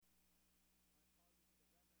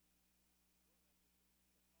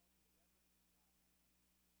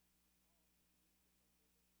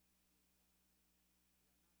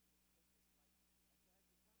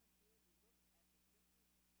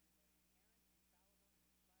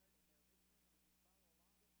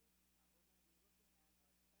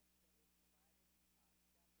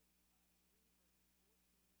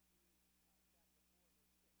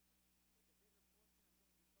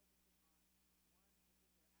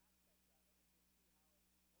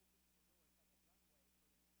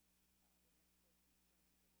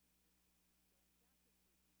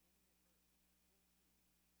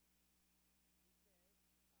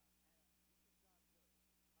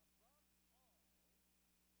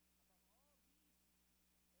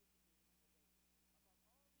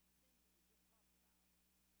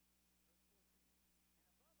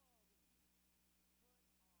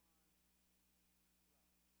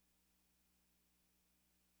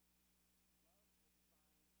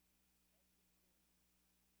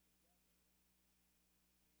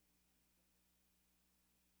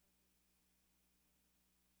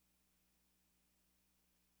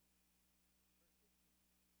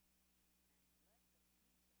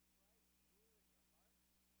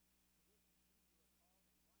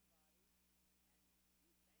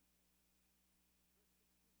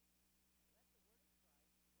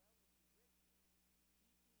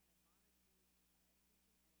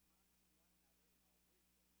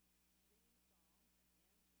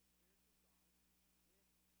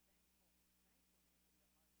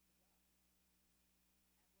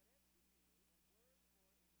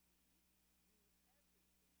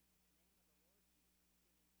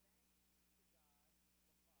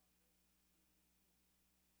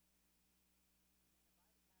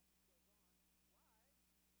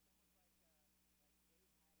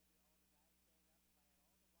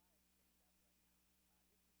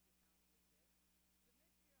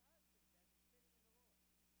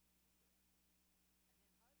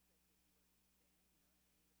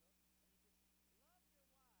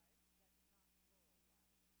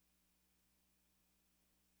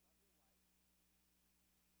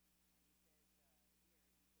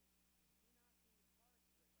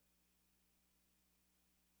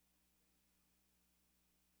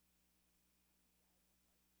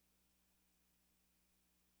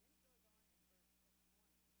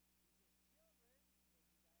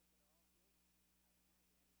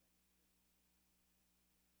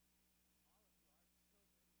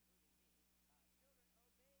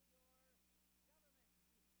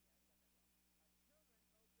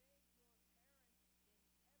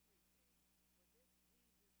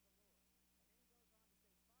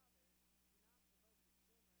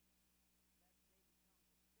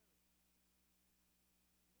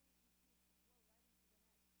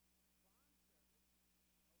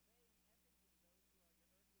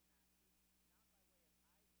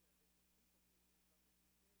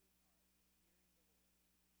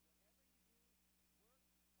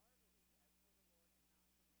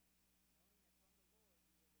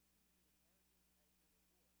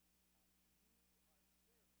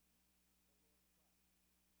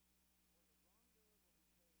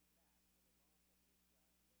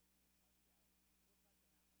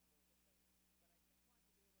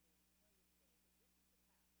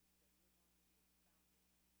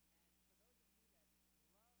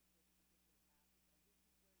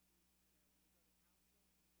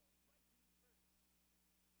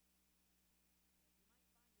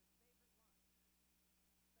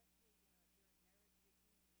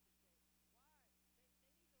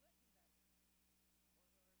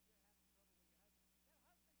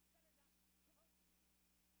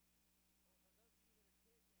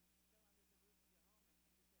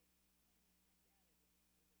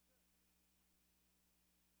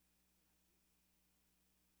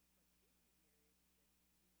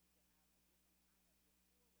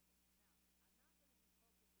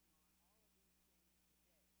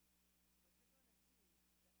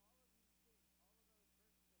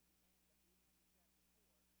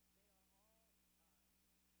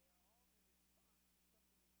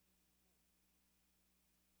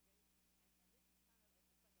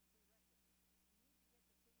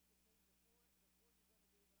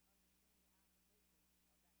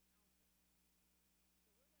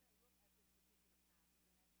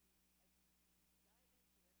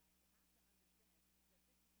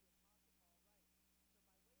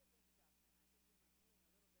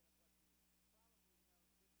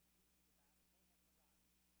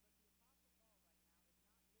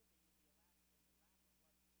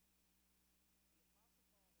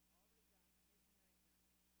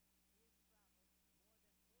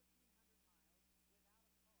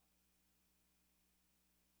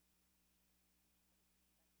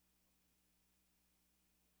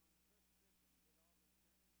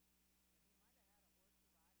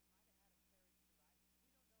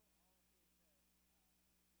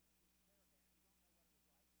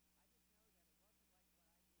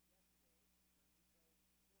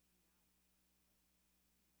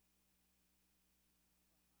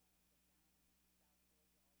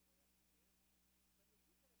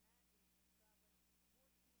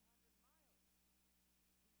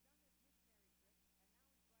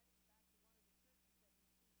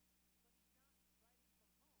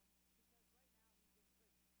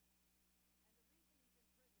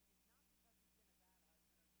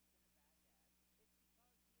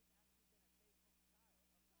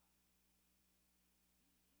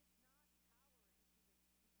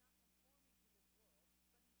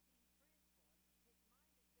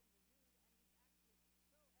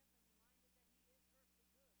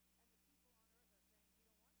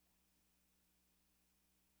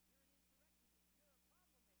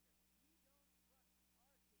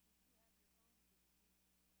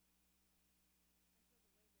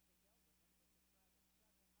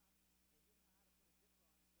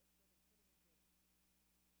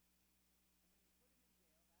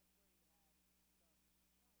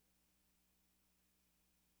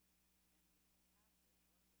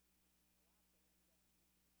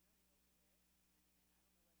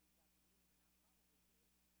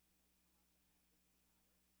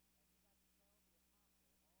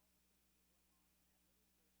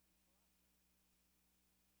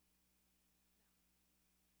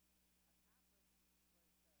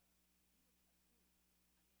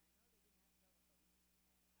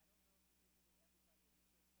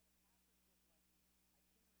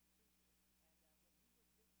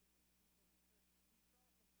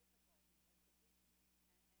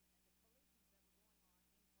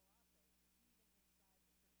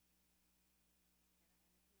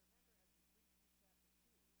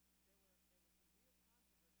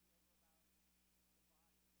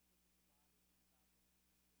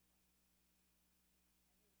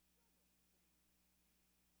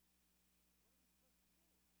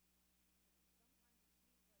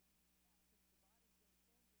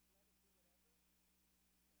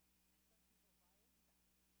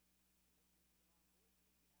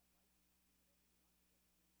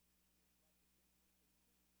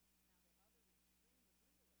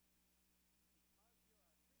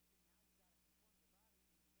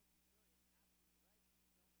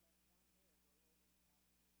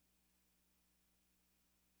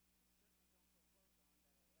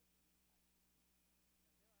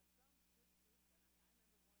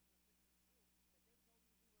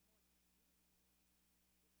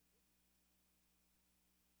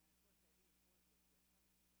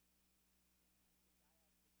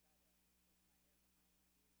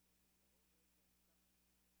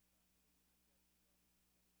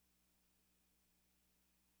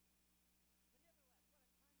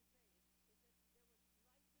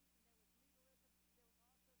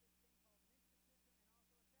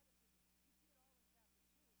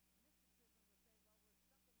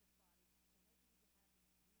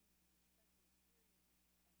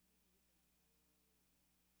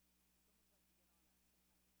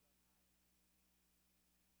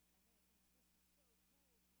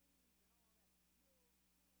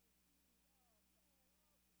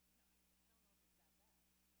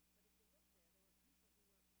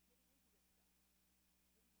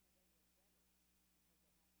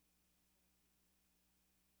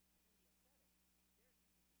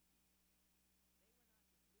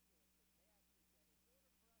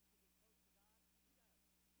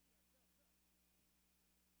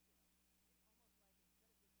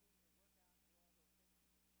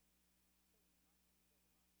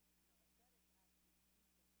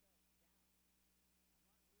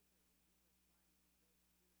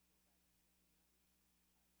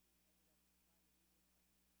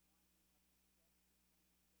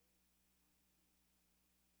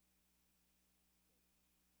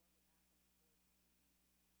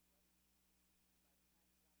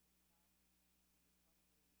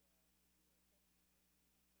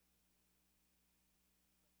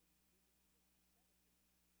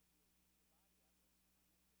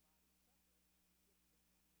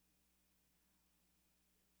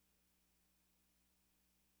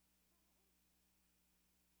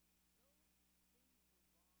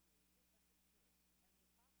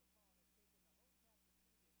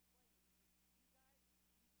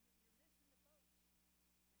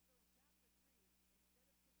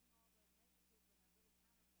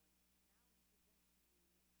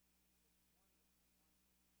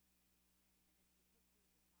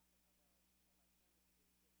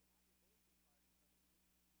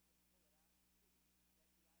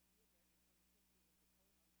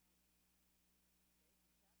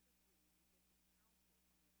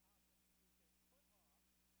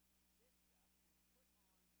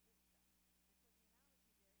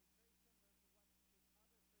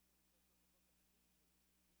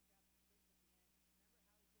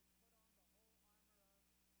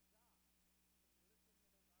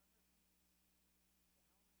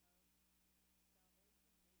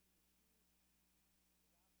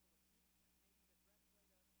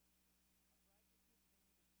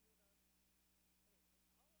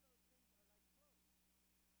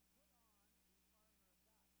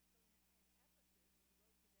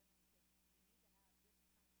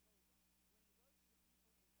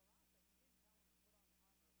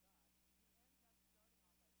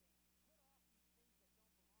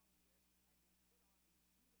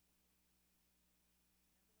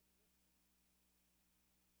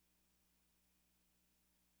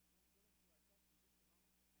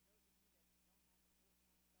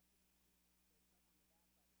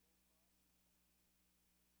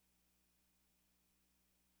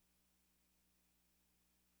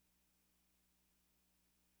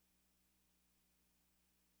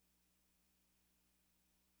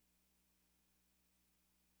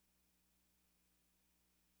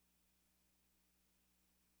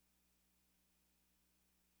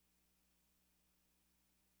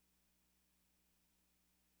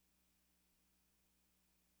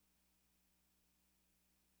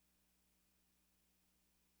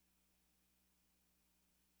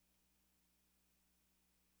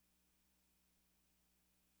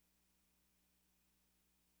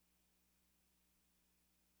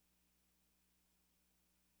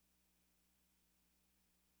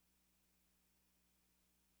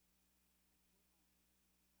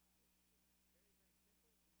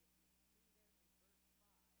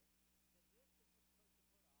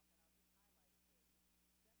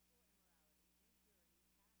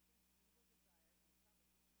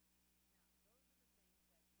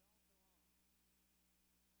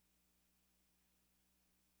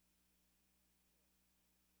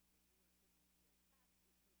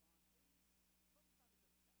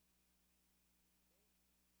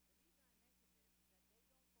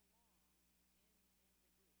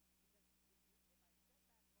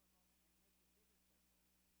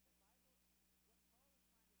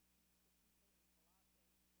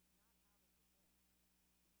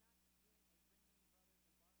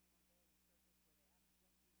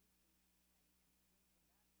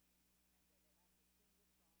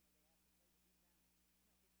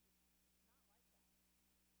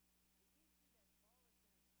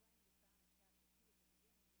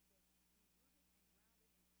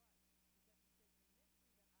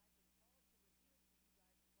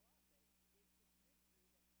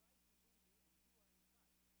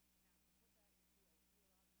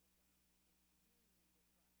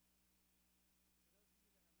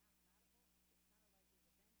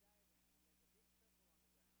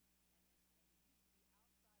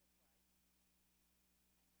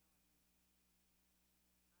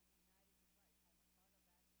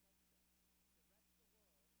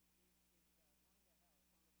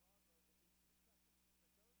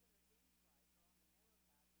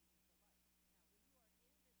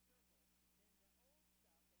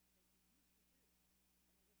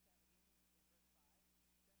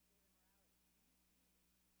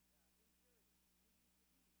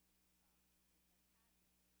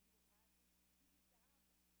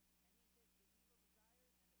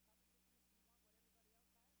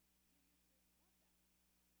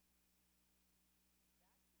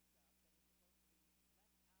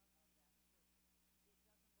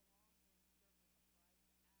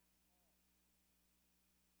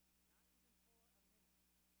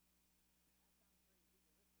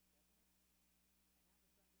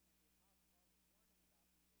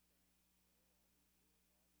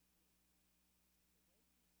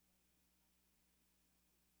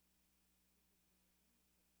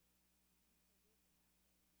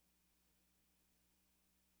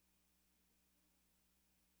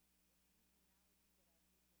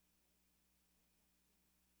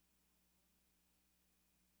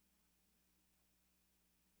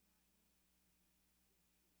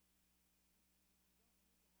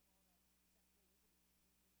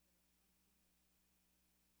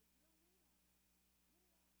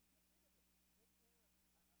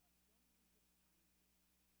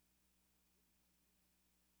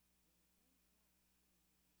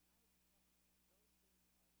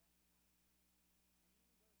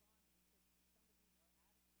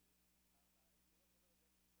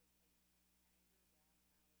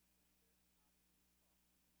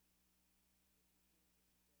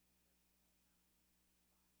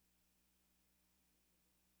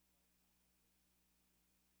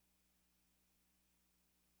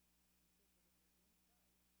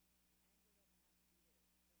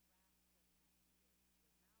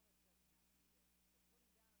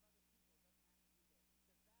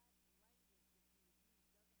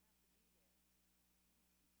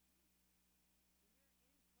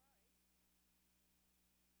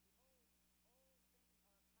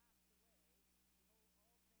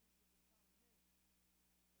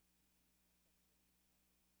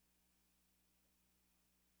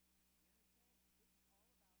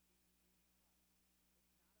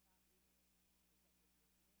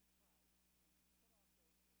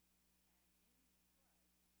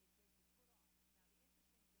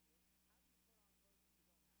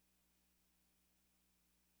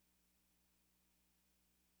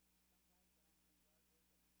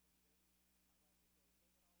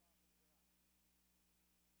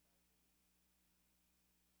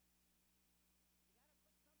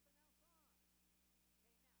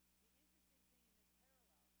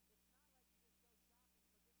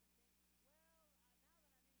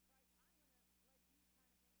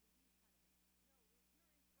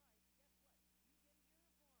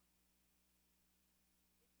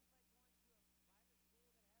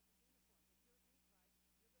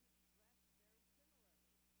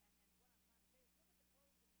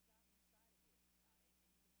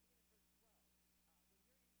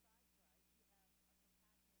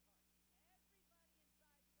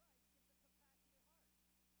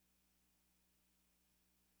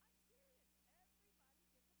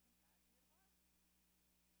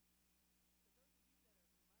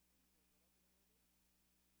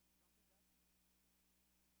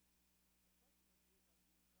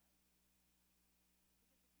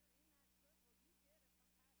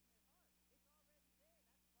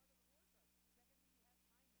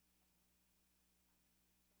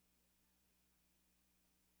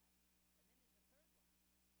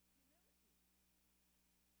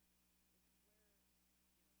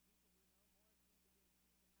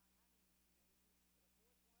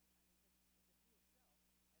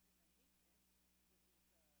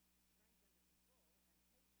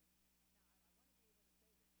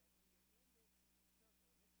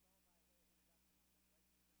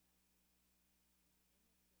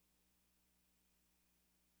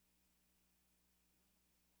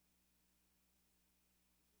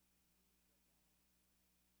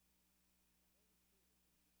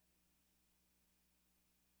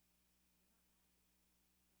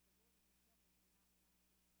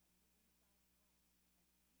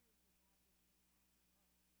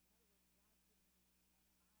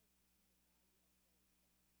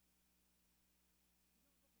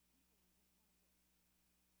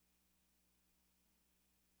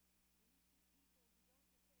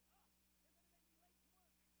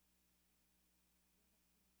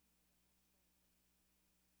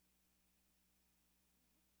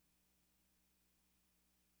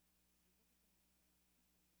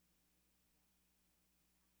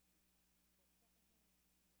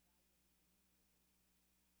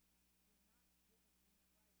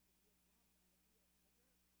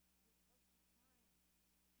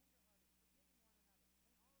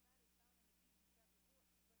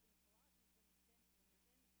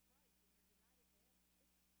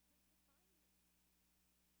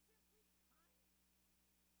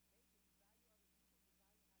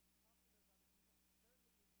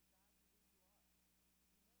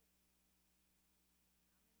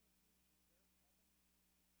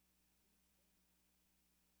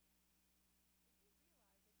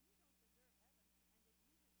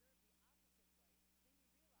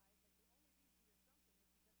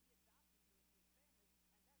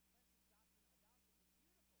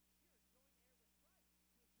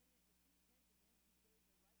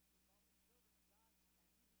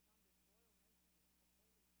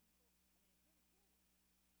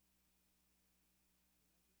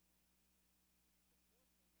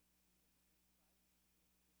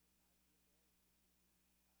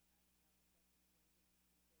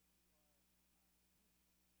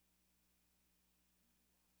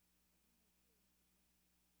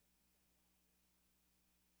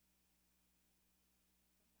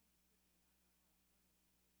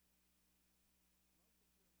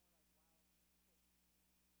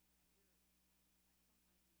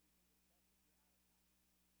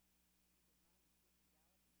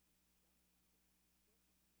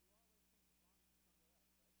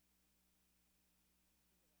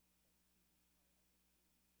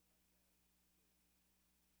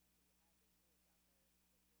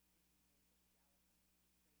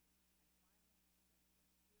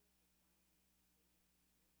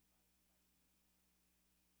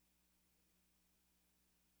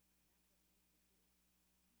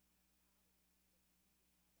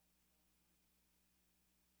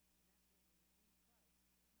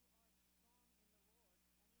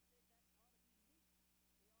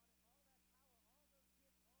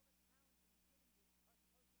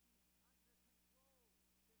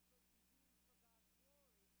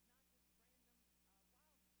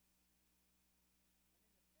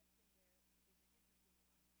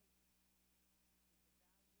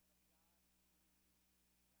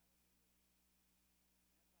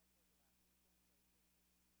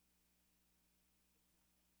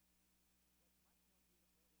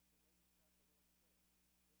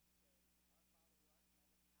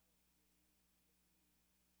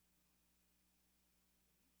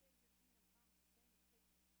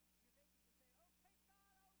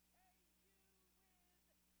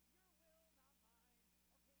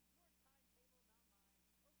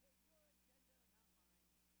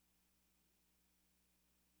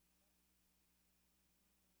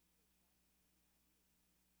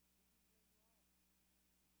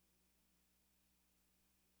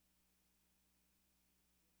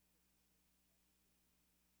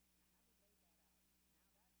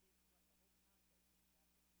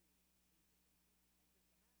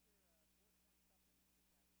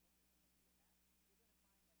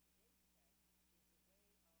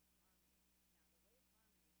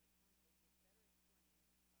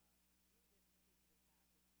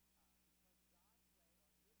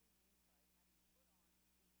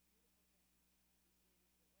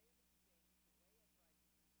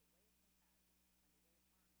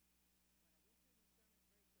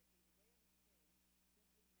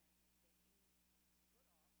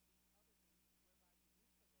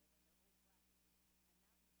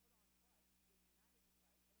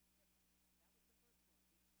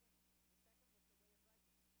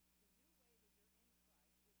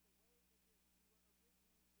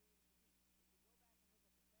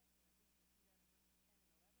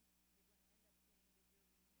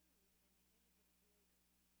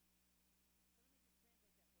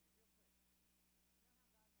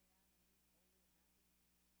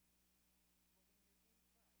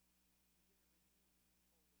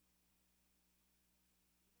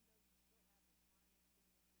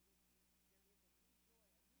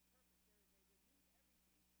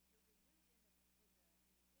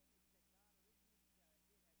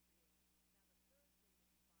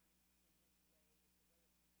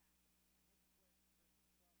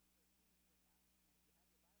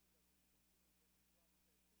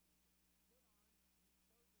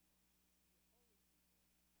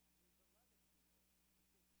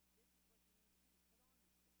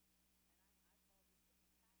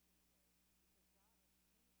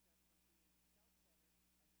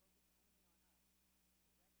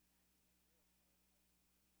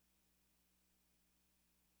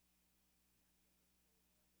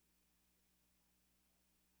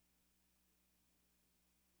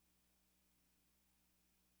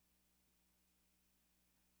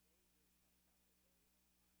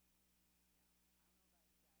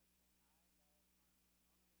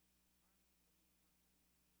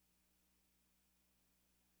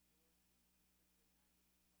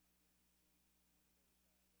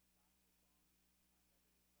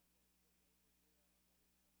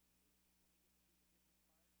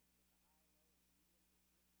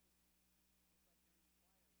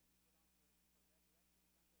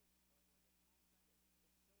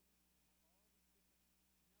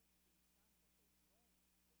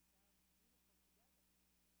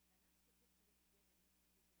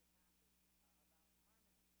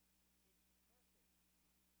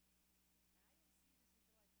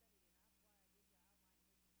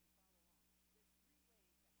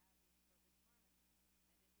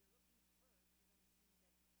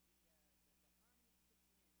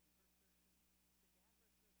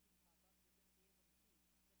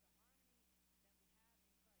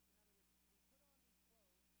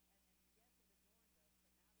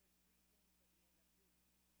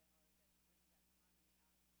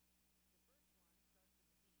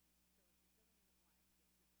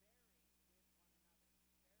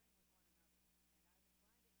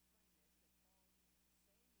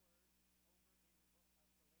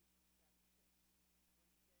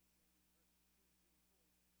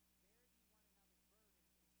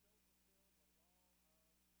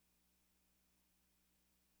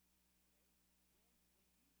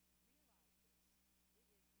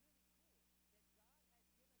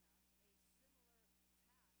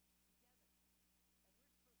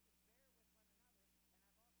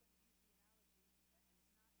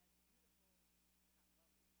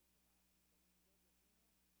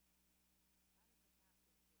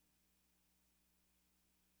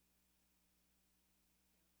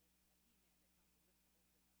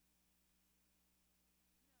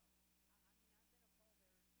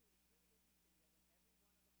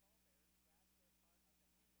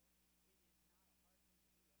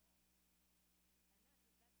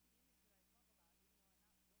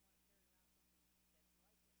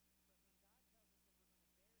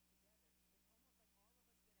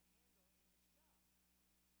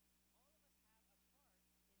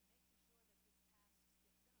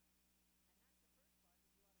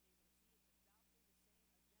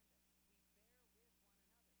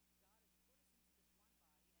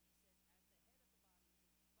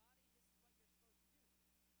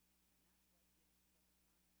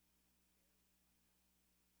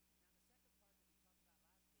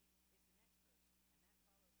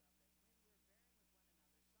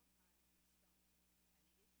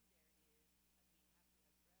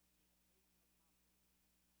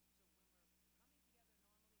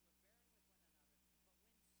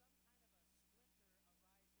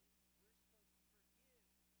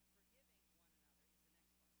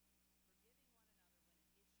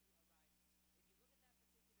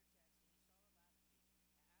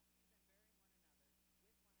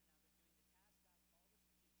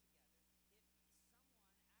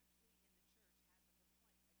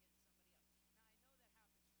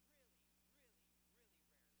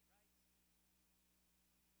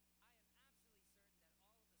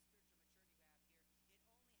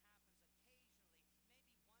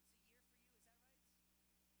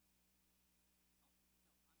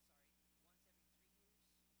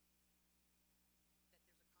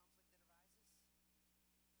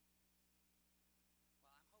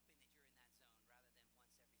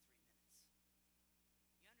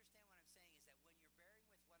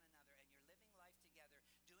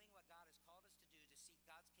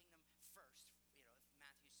God's kingdom first,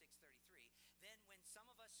 Matthew 6:33. Then when some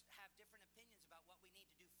of us have different opinions about what we need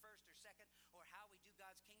to do first or second, or how we do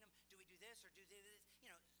God's kingdom, do we do this or do this?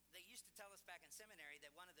 They used to tell us back in seminary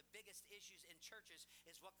that one of the biggest issues in churches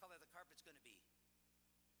is what color the carpet's going to be.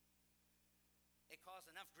 It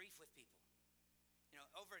caused enough grief with people.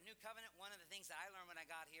 Over a New Covenant, one of the things that I learned when I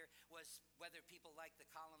got here was whether people liked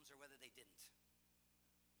the columns or whether they didn't.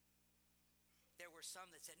 There were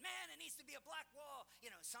some that said, man, it needs to be a black wall.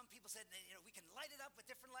 Some people said, we can light it up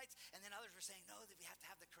with different lights. And then others were saying, no, that we have to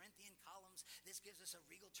have the Corinthian columns. This gives us a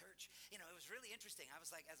regal church. It was really interesting. I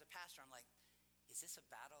was like, as a pastor, I'm like, is this a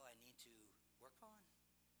battle I need to work on?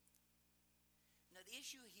 Now, the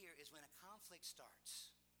issue here is when a conflict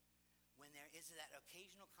starts, when there is that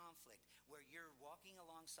occasional conflict where you're walking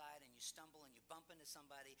alongside and you stumble and you bump into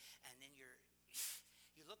somebody, and then you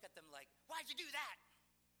look at them like, why'd you do that?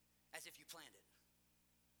 As if you planned it.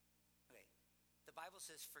 Okay, the Bible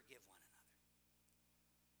says forgive one another.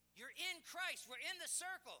 You're in Christ. We're in the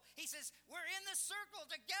circle. He says we're in the circle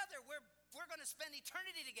together. We're going to spend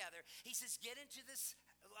eternity together. He says get into this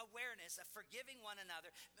awareness of forgiving one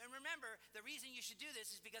another. And remember, the reason you should do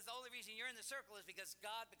this is because the only reason you're in the circle is because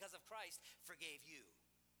God, because of Christ, forgave you.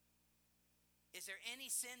 Is there any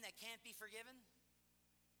sin that can't be forgiven?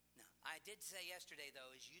 No. I did say yesterday,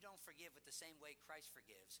 though, is you don't forgive with the same way Christ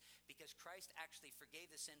forgives, because Christ actually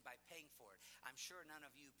forgave the sin by paying for it. I'm sure none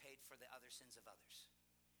of you paid for the other sins of others.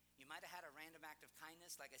 You might have had a random act of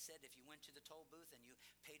kindness. Like I said, if you went to the toll booth and you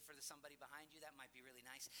paid for somebody behind you, that might be really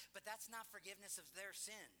nice. But that's not forgiveness of their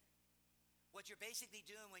sin. What you're basically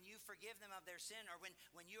doing when you forgive them of their sin, or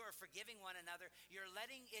when you are forgiving one another, you're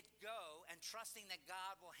letting it go and trusting that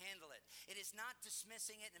God will handle it. It is not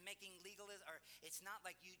dismissing it and making legalism, or it's not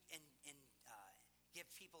like you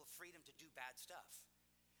give people freedom to do bad stuff.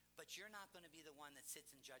 But you're not going to be the one that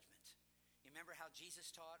sits in judgment. You remember how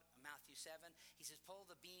Jesus taught in Matthew 7? He says, pull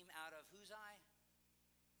the beam out of whose eye?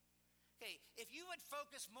 Okay, if you would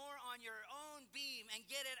focus more on your own beam and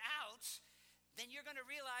get it out, then you're going to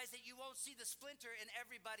realize that you won't see the splinter in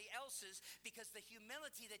everybody else's, because the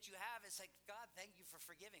humility that you have is like, God, thank you for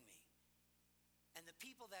forgiving me. And the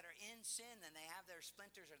people that are in sin and they have their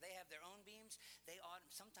splinters or they have their own beams,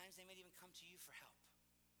 sometimes they might even come to you for help.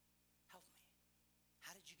 Help me.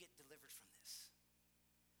 How did you get delivered from this?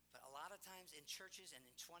 But a lot of times in churches and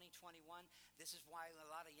in 2021, this is why a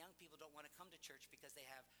lot of young people don't want to come to church, because they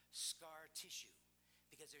have scar tissue,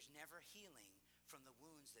 because there's never healing from the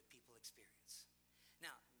wounds that people experience.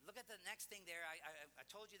 Now, look at the next thing there. I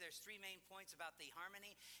told you there's three main points about the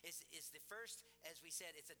harmony. Is the first, as we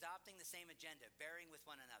said, it's adopting the same agenda, bearing with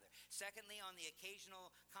one another. Secondly, on the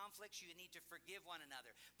occasional conflicts, you need to forgive one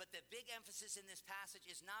another. But the big emphasis in this passage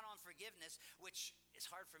is not on forgiveness, which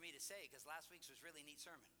is hard for me to say because last week's was really neat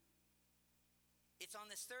sermon. It's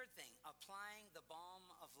on this third thing, applying the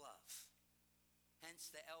balm of love.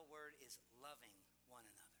 Hence the L word is loving one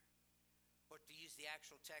another. Or to use the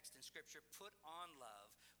actual text in Scripture, put on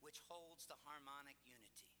love, which holds the harmonic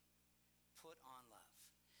unity. Put on love.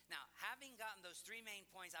 Now, having gotten those three main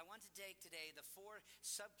points, I want to take today the four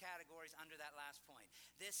subcategories under that last point.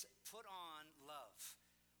 This put on love.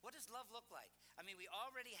 What does love look like? I mean, we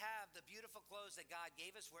already have the beautiful clothes that God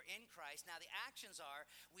gave us. We're in Christ. Now, the actions are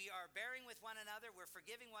we are bearing with one another. We're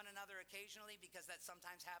forgiving one another occasionally because that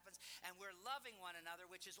sometimes happens. And we're loving one another,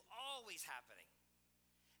 which is always happening.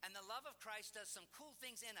 And the love of Christ does some cool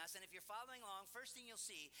things in us. And if you're following along, first thing you'll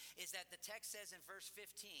see is that the text says in verse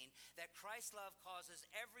 15 that Christ's love causes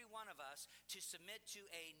every one of us to submit to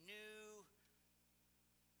a new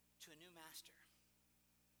master.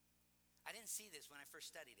 I didn't see this when I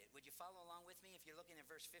first studied it. Would you follow along with me if you're looking at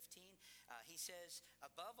verse 15? He says,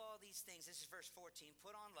 above all these things, this is verse 14,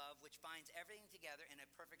 put on love, which binds everything together in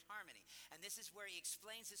a perfect harmony. And this is where he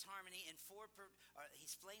explains this harmony in he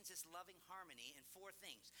explains this loving harmony in four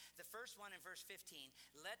things. The first one in verse 15,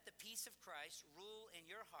 let the peace of Christ rule in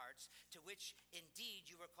your hearts, to which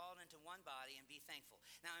indeed you were called into one body, and be thankful.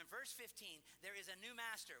 Now in verse 15, there is a new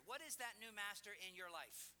master. What is that new master in your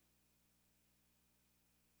life?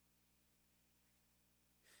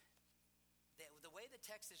 The way the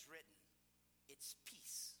text is written, it's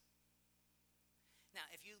peace. Now,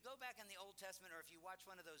 if you go back in the Old Testament, or if you watch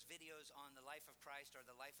one of those videos on the life of Christ or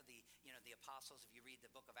the life of the apostles, if you read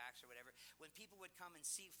the book of Acts or whatever, when people would come and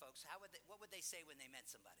see folks, what would they say when they met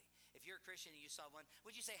somebody? If you're a Christian and you saw one,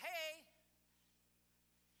 would you say, hey?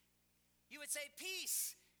 You would say,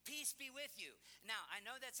 peace. Peace be with you. Now, I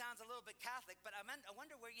know that sounds a little bit Catholic, but I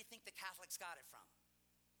wonder where you think the Catholics got it from.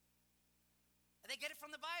 They get it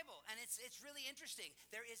from the Bible, and it's really interesting.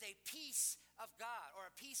 There is a peace of God, or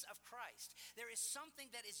a peace of Christ. There is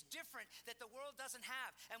something that is different that the world doesn't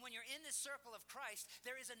have. And when you're in this circle of Christ,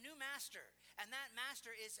 there is a new master, and that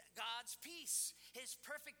master is God's peace, his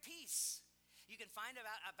perfect peace. You can find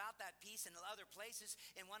about that peace in other places.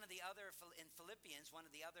 In in Philippians, one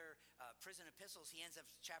of the other prison epistles, he ends up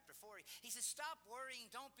chapter 4. He says, stop worrying,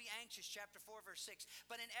 don't be anxious, chapter 4, verse 6.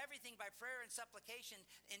 But in everything, by prayer and supplication,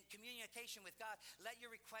 in communication with God, let your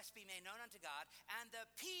requests be made known unto God. And the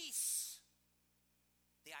peace,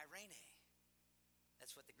 the irene,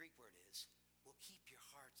 that's what the Greek word is, will keep your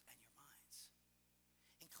hearts and your minds.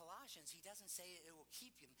 In Colossians, he doesn't say it will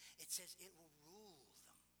keep you. It says it will rule them.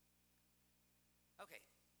 Okay,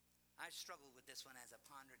 I struggled with this one as I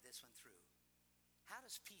pondered this one through. How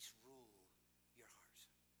does peace rule your heart?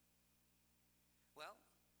 Well,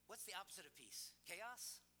 what's the opposite of peace?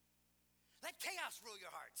 Chaos? Let chaos rule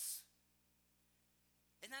your hearts.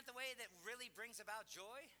 Isn't that the way that really brings about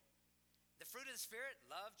joy? The fruit of the Spirit,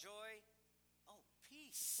 love, joy,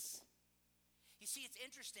 peace. You see, it's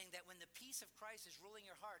interesting that when the peace of Christ is ruling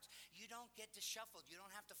your hearts, you don't get disheveled. You don't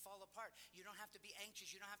have to fall apart. You don't have to be anxious.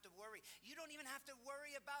 You don't have to worry. You don't even have to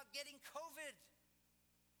worry about getting COVID.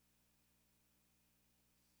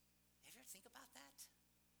 Have you ever think about that?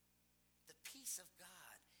 The peace of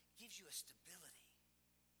God gives you a stability.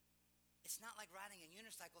 It's not like riding a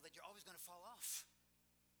unicycle that you're always going to fall off.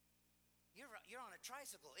 You're on a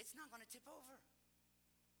tricycle. It's not going to tip over.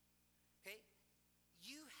 Okay?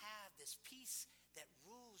 You have this peace that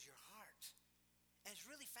rules your heart. And it's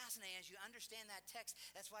really fascinating as you understand that text.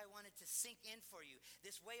 That's why I wanted to sink in for you.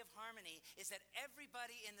 This way of harmony is that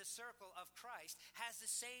everybody in the circle of Christ has the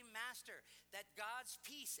same master, that God's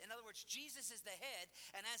peace. In other words, Jesus is the head,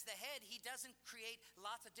 and as the head, he doesn't create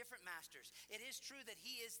lots of different masters. It is true that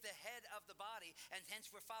he is the head of the body, and hence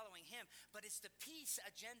we're following him, but it's the peace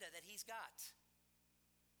agenda that he's got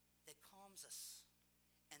that calms us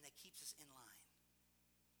and that keeps us in line.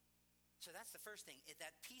 So that's the first thing.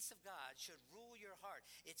 That peace of God should rule your heart.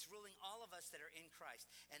 It's ruling all of us that are in Christ.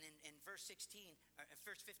 And in verse 15,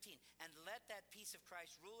 and let that peace of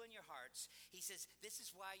Christ rule in your hearts. He says, this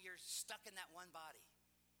is why you're stuck in that one body.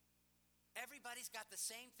 Everybody's got the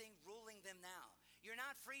same thing ruling them now. You're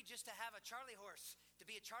not free just to have a Charlie horse, to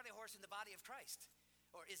be a Charlie horse in the body of Christ.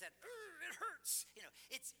 Or is that, it hurts. You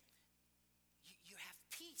have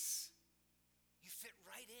peace. You fit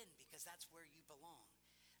right in because that's where you belong.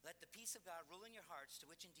 Let the peace of God rule in your hearts, to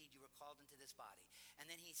which indeed you were called into this body. And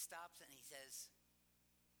then he stops and he says,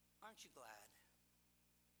 aren't you glad?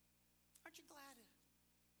 Aren't you glad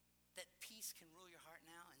that peace can rule your heart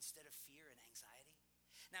now instead of fear and anxiety?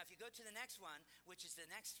 Now, if you go to the next one, which is the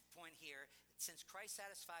next point here, since Christ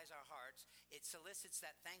satisfies our hearts, it solicits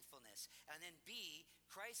that thankfulness. And then B,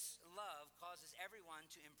 Christ's love causes everyone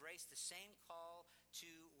to embrace the same call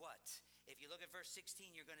to what? If you look at verse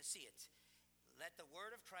 16, you're going to see it. Let the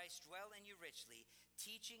word of Christ dwell in you richly,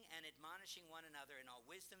 teaching and admonishing one another in all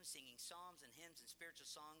wisdom, singing psalms and hymns and spiritual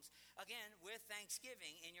songs, again, with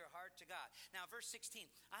thanksgiving in your heart to God. Now, verse 16,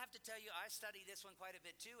 I have to tell you, I studied this one quite a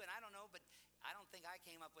bit too, and I don't know, but I don't think I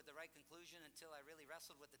came up with the right conclusion until I really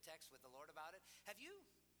wrestled with the text with the Lord about it. Have you?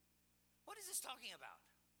 What is this talking about?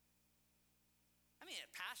 I mean, a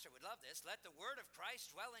pastor would love this. Let the word of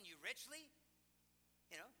Christ dwell in you richly,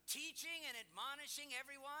 teaching and admonishing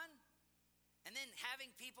everyone. And then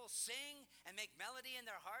having people sing and make melody in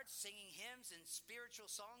their hearts, singing hymns and spiritual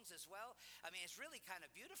songs as well. I mean, it's really kind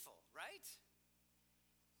of beautiful, right?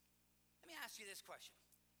 Let me ask you this question.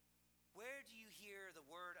 Where do you hear the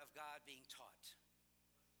word of God being taught?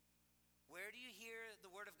 Where do you hear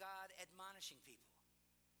the word of God admonishing people?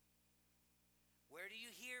 Where do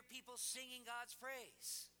you hear people singing God's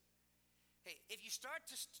praise? Hey, if you start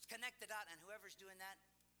to connect the dot, and whoever's doing that,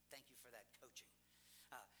 thank you for that coaching.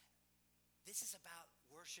 This is about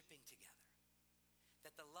worshiping together.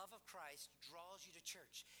 That the love of Christ draws you to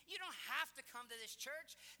church. You don't have to come to this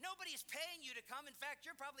church. Nobody is paying you to come. In fact,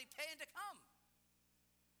 you're probably paying to come.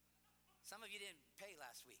 Some of you didn't pay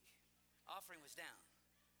last week. Offering was down.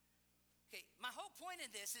 Okay, my whole point in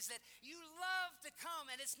this is that you love to come,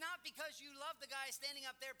 and it's not because you love the guy standing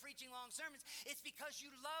up there preaching long sermons. It's because you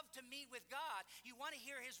love to meet with God. You want to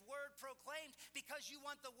hear his word proclaimed because you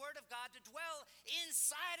want the word of God to dwell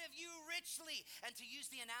inside of you richly. And to use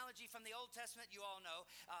the analogy from the Old Testament, you all know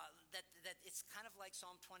that it's kind of like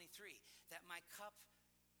Psalm 23, that my cup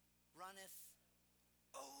runneth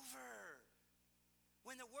over.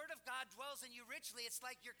 When the word of God dwells in you richly, it's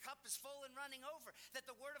like your cup is full and running over. That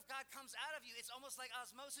the word of God comes out of you. It's almost like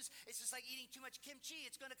osmosis. It's just like eating too much kimchi.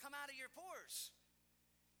 It's going to come out of your pores.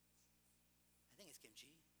 I think it's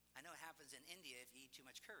kimchi. I I know it happens in India if you eat too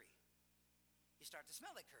much curry. You start to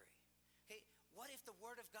smell like curry. Okay, what if the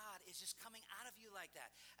word of God is just coming out of you like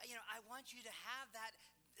that? I want you to have that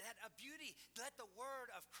beauty. Let the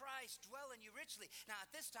word of Christ dwell in you richly. Now,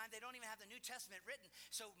 at this time, they don't even have the New Testament written.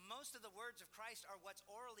 So most of the words of Christ are what's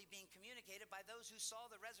orally being communicated by those who saw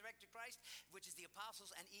the resurrected Christ, which is the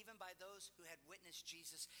apostles, and even by those who had witnessed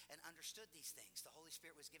Jesus and understood these things. The Holy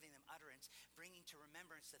Spirit was giving them utterance, bringing to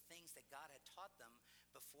remembrance the things that God had taught them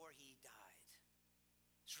before he died.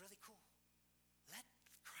 It's really cool. Let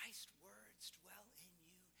Christ's words dwell in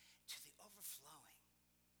you to the overflowing.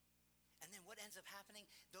 And then what ends up happening?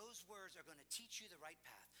 Those words are going to teach you the right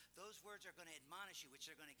path. Those words are going to admonish you,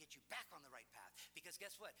 which are going to get you back on the right path. Because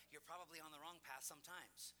guess what? You're probably on the wrong path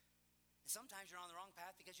sometimes. And sometimes you're on the wrong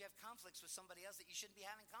path because you have conflicts with somebody else that you shouldn't be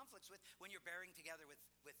having conflicts with when you're bearing together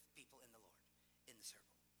with people in the Lord, in the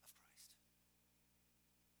circle of Christ.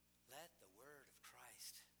 Let the word of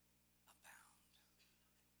Christ abound.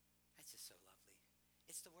 That's just so lovely.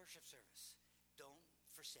 It's the worship service. Don't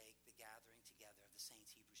forsake the gathering together of the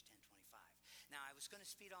saints, Hebrews 10:25. Now, I was going to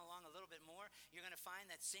speed along a little bit more. You're going to find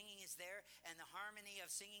that singing is there, and the harmony of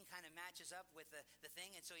singing kind of matches up with the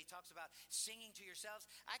thing. And so he talks about singing to yourselves.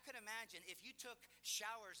 I could imagine if you took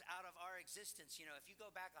showers out of our existence, if you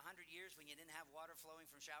go back 100 years when you didn't have water flowing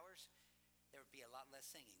from showers, there would be a lot less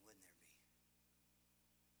singing, wouldn't there be?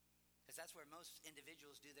 Because that's where most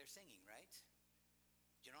individuals do their singing, right?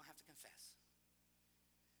 You don't have to confess.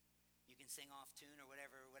 You can sing off tune or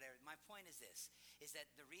whatever. My point is this, is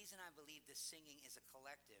that the reason I believe this singing is a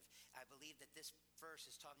collective, I believe that this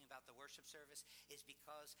verse is talking about the worship service, is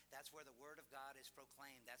because that's where the word of God is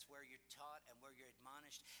proclaimed. That's where you're taught and where you're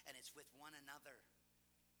admonished, and it's with one another.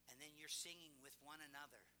 And then you're singing with one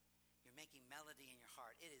another. You're making melody in your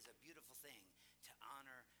heart. It is a beautiful thing to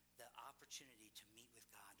honor the opportunity to meet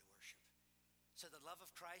with God, to worship. So the love of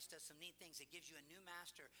Christ does some neat things. It gives you a new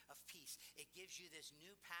master of peace. It gives you this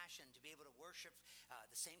new passion to be able to worship,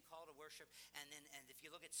 the same call to worship. And if you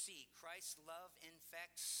look at C, Christ's love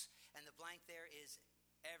infects, and the blank there is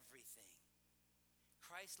everything.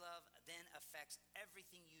 Christ's love then affects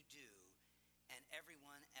everything you do and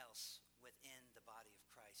everyone else within the body of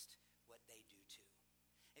Christ, what they do too.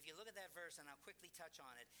 If you look at that verse, and I'll quickly touch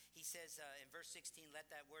on it, he says in verse 16, let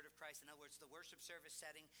that word of Christ, in other words, the worship service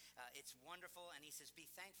setting, it's wonderful. And he says, be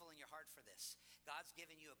thankful in your heart for this. God's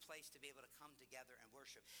given you a place to be able to come together and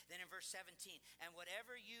worship. Then in verse 17, and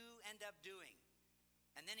whatever you end up doing,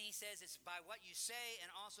 and then he says it's by what you say and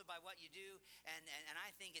also by what you do. And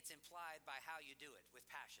I think it's implied by how you do it with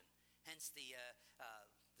passion. Hence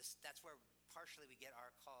that's where partially we get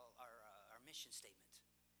our call, our mission statement.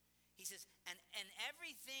 He says, and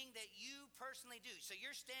everything that you personally do. So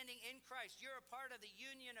you're standing in Christ. You're a part of the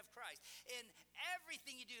union of Christ. In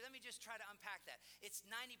everything you do, let me just try to unpack that. It's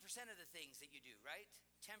 90% of the things that you do, right?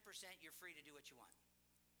 10% you're free to do what you want.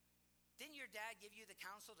 Didn't your dad give you the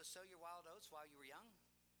counsel to sow your wild oats while you were young?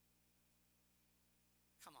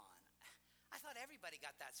 Come on. I thought everybody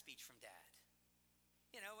got that speech from dad.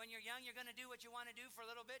 When you're young, you're going to do what you want to do for a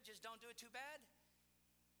little bit. Just don't do it too bad.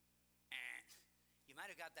 You might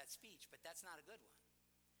have got that speech, but that's not a good one.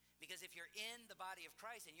 Because if you're in the body of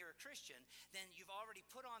Christ and you're a Christian, then you've already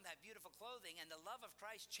put on that beautiful clothing, and the love of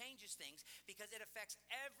Christ changes things because it affects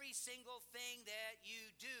every single thing that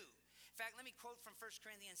you do. In fact, let me quote from 1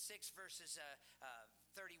 Corinthians 6, verses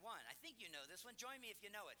 31. I think you know this one. Join me if you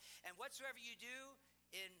know it. And whatsoever you do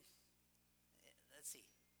let's see.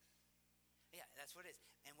 Yeah, that's what it is.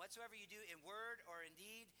 And whatsoever you do in word or in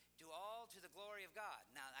deed, do all to the glory of God.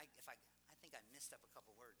 Now, I think I missed up a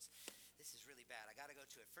couple words. This is really bad. I got to go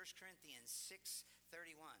to it. 1 Corinthians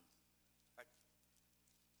 6:31.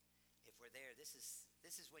 If we're there, this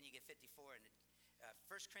is when you get 54. And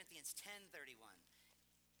 1 Corinthians 10:31.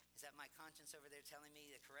 Is that my conscience over there telling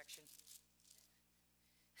me the correction?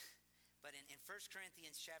 But in 1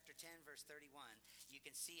 Corinthians chapter 10, verse 31, you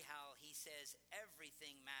can see how he says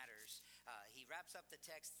everything matters. He wraps up the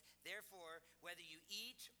text, therefore, whether you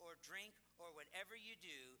eat or drink or whatever you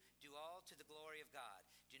do all to the glory of God.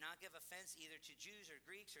 Do not give offense either to Jews or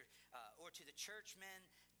Greeks or to the churchmen,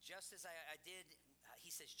 just as I did.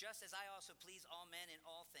 He says, just as I also please all men in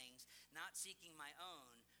all things, not seeking my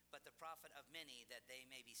own, but the profit of many, that they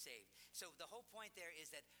may be saved. So the whole point there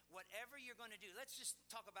is that whatever you're going to do, let's just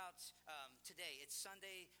talk about today. It's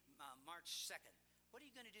Sunday, March 2nd. What are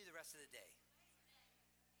you going to do the rest of the day?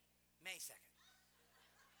 May 2nd.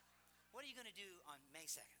 What are you going to do on May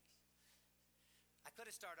 2nd? I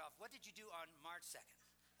could have started off, what did you do on March 2nd?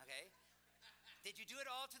 Okay? Did you do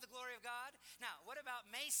it all to the glory of God? Now, what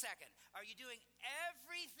about May 2nd? Are you doing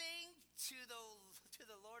everything to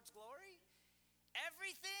the Lord's glory?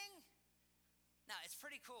 Everything? Now, it's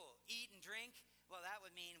pretty cool. Eat and drink. Well, that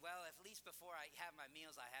would mean, well, at least before I have my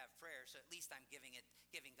meals, I have prayer. So at least I'm giving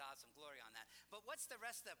God some glory on that. But what's the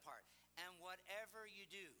rest of that part? And whatever you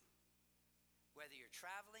do, whether you're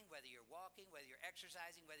traveling, whether you're walking, whether you're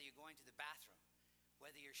exercising, whether you're going to the bathroom,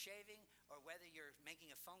 whether you're shaving, or whether you're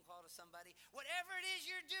making a phone call to somebody, whatever it is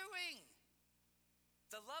you're doing,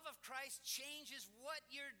 the love of Christ changes what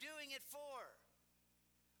you're doing it for.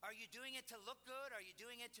 Are you doing it to look good? Are you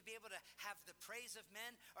doing it to be able to have the praise of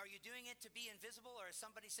men? Are you doing it to be invisible? Or as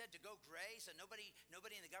somebody said, to go gray so nobody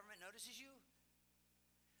in the government notices you?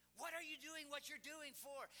 What are you doing what you're doing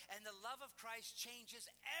for? And the love of Christ changes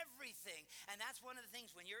everything. And that's one of the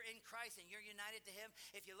things when you're in Christ and you're united to him.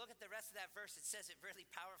 If you look at the rest of that verse, it says it really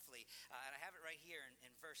powerfully. And I have it right here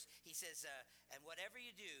in verse. He says, and whatever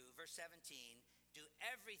you do, verse 17, do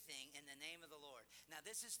everything in the name of the Lord. Now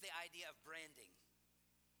this is the idea of branding.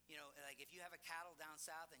 You know, like if you have a cattle down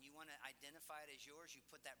south and you want to identify it as yours, you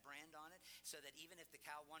put that brand on it so that even if the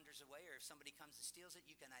cow wanders away or if somebody comes and steals it,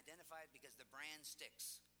 you can identify it because the brand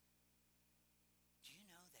sticks. Do you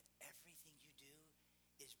know that everything you do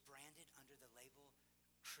is branded under the label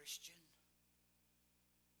Christian?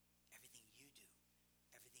 Everything you do.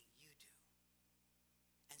 Everything you do.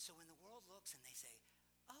 And so when the world looks and they say,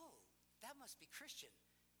 oh, that must be Christian.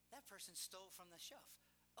 That person stole from the shelf.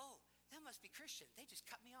 Oh, that must be Christian. They just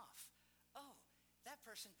cut me off. Oh, that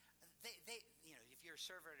person, they you know, if you're a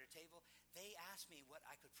server at a table, they asked me what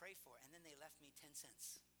I could pray for, and then they left me 10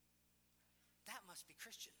 cents. That must be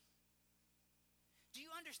Christian. Do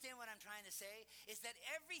you understand what I'm trying to say? Is that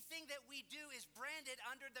everything that we do is branded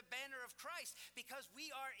under the banner of Christ because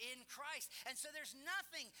we are in Christ. And so there's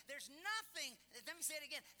nothing, let me say it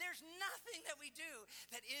again, there's nothing that we do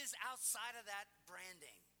that is outside of that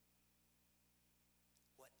branding.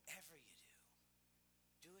 Whatever you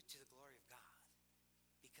do it to the glory of God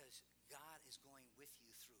because God is going with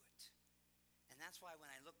you through it. And that's why when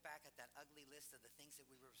I look back at that ugly list of the things that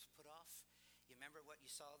we were put off, you remember what you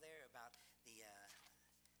saw there about the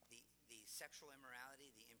sexual immorality,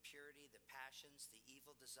 the impurity, the passions, the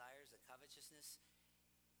evil desires, the covetousness.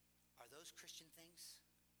 Are those Christian things?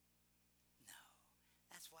 No.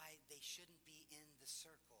 That's why they shouldn't be in the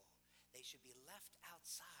circle. They should be left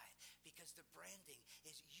outside because the branding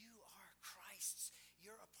is you are Christ's.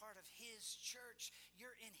 You're a part of his church.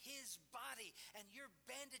 You're in his body and you're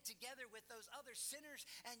banded together with those other sinners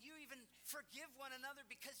and you even forgive one another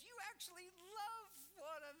because you actually love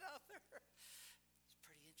one another. It's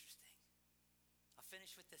pretty interesting. I'll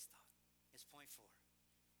finish with this thought. It's point 4.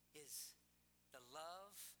 Is the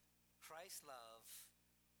love, Christ's love,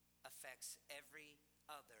 affects every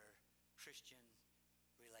other Christian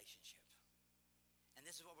relationship. And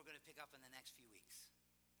this is what we're going to pick up in the next few weeks.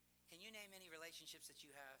 Can you name any relationships that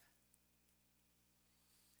you have?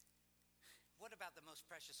 What about the most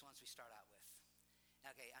precious ones we start out with?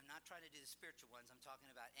 Okay, I'm not trying to do the spiritual ones. I'm talking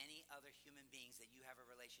about any other human beings that you have a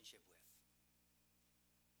relationship with.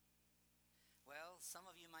 Well, some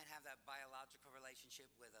of you might have that biological relationship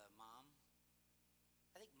with a mom.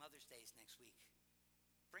 I think Mother's Day is next week.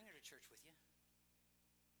 Bring her to church with you.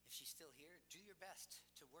 If she's still here, do your best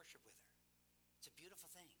to worship with her. It's a beautiful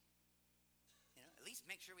thing. You know, at least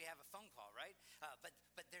make sure we have a phone call, right?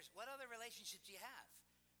 But there's what other relationships do you have?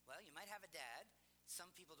 Well, you might have a dad.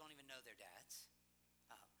 Some people don't even know their dads.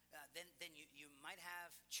 Then you might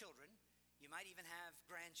have children. You might even have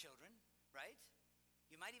grandchildren, right?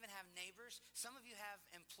 You might even have neighbors. Some of you have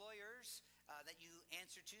employers that you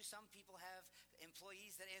answer to. Some people have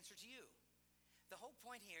employees that answer to you. The whole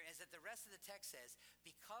point here is that the rest of the text says,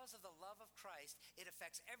 because of the love of Christ, it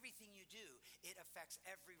affects everything you do. It affects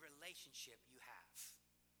every relationship you have.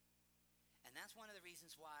 And that's one of the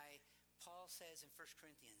reasons why Paul says in 1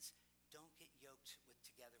 Corinthians, don't get yoked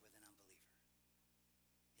together with an unbeliever.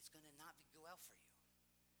 It's going to not go well for you.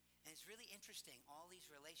 And it's really interesting, all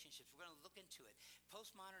these relationships. We're going to look into it.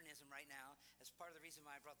 Postmodernism right now, as part of the reason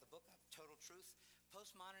why I brought the book up, Total Truth,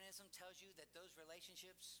 postmodernism tells you that those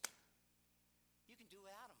relationships, you can do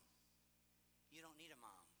without them. You don't need a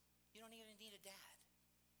mom. You don't even need a dad.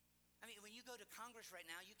 I mean, when you go to Congress right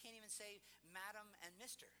now, you can't even say madam and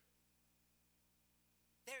mister.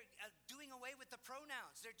 They're doing away with the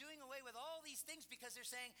pronouns. They're doing away with all these things because they're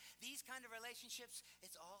saying these kind of relationships,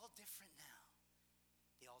 it's all different now.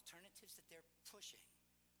 The alternatives that they're pushing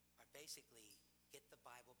are basically get the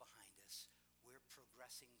Bible behind us. We're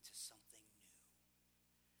progressing to something new.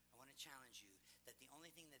 I want to challenge you that the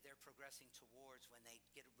only thing that they're progressing towards when they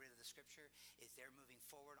get rid of the scripture is they're moving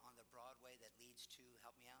forward on the broad way that leads to,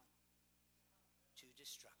 help me out, to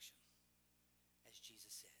destruction, as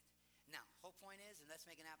Jesus said. Now, whole point is, and let's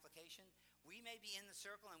make an application, We may be in the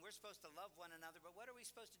circle and we're supposed to love one another, but what are we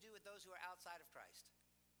supposed to do with those who are outside of Christ?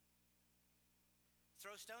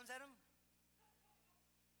 Throw stones at them?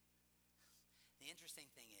 The interesting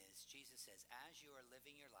thing is, Jesus says, as you are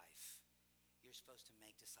living your life, you're supposed to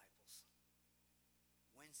make disciples,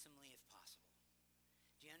 winsomely if possible.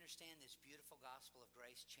 Do you understand this beautiful gospel of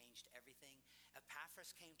grace changed everything?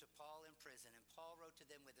 Epaphras came to Paul in prison, and Paul wrote to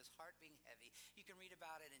them with his heart being heavy. You can read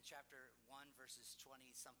about it in chapter 1, verses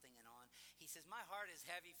 20-something and on. He says, my heart is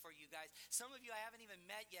heavy for you guys. Some of you I haven't even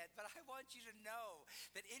met yet, but I want you to know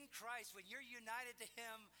that in Christ, when you're united to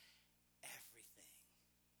him, everything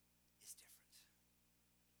is different.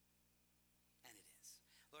 And it is.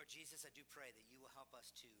 Lord Jesus, I do pray that you will help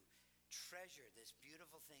us to treasure this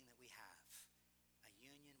beautiful thing that we have, a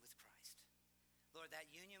union with Christ. Lord,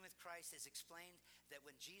 that union with Christ is explained that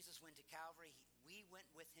when Jesus went to Calvary, we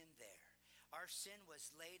went with him there. Our sin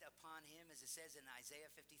was laid upon him, as it says in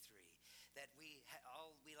Isaiah 53, that we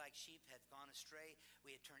like sheep had gone astray.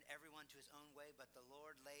 We had turned everyone to his own way, but the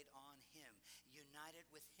Lord laid on him, united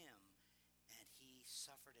with him, and he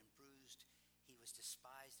suffered and bruised. He was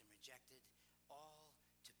despised and rejected, all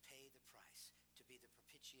to pay the price, to be the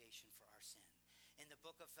propitiation for our sin. In the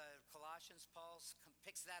book of Colossians, Paul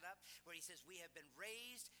picks that up where he says, we have been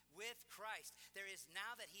raised with Christ. There is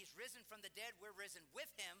now that he's risen from the dead, we're risen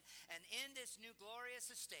with him. And in this new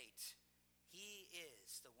glorious estate, he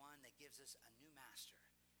is the one that gives us a new master,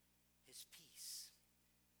 his peace.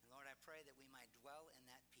 And Lord, I pray that we might dwell in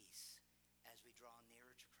that peace as we draw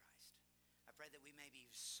nearer to Christ. I pray that we may be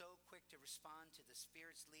so quick to respond to the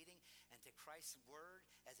Spirit's leading and to Christ's word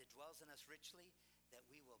as it dwells in us richly, that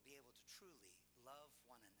we will be able to truly love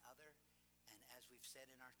one another, and as we've said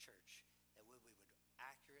in our church, that we would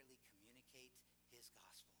accurately communicate his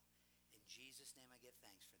gospel. In Jesus' name I give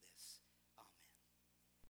thanks for this.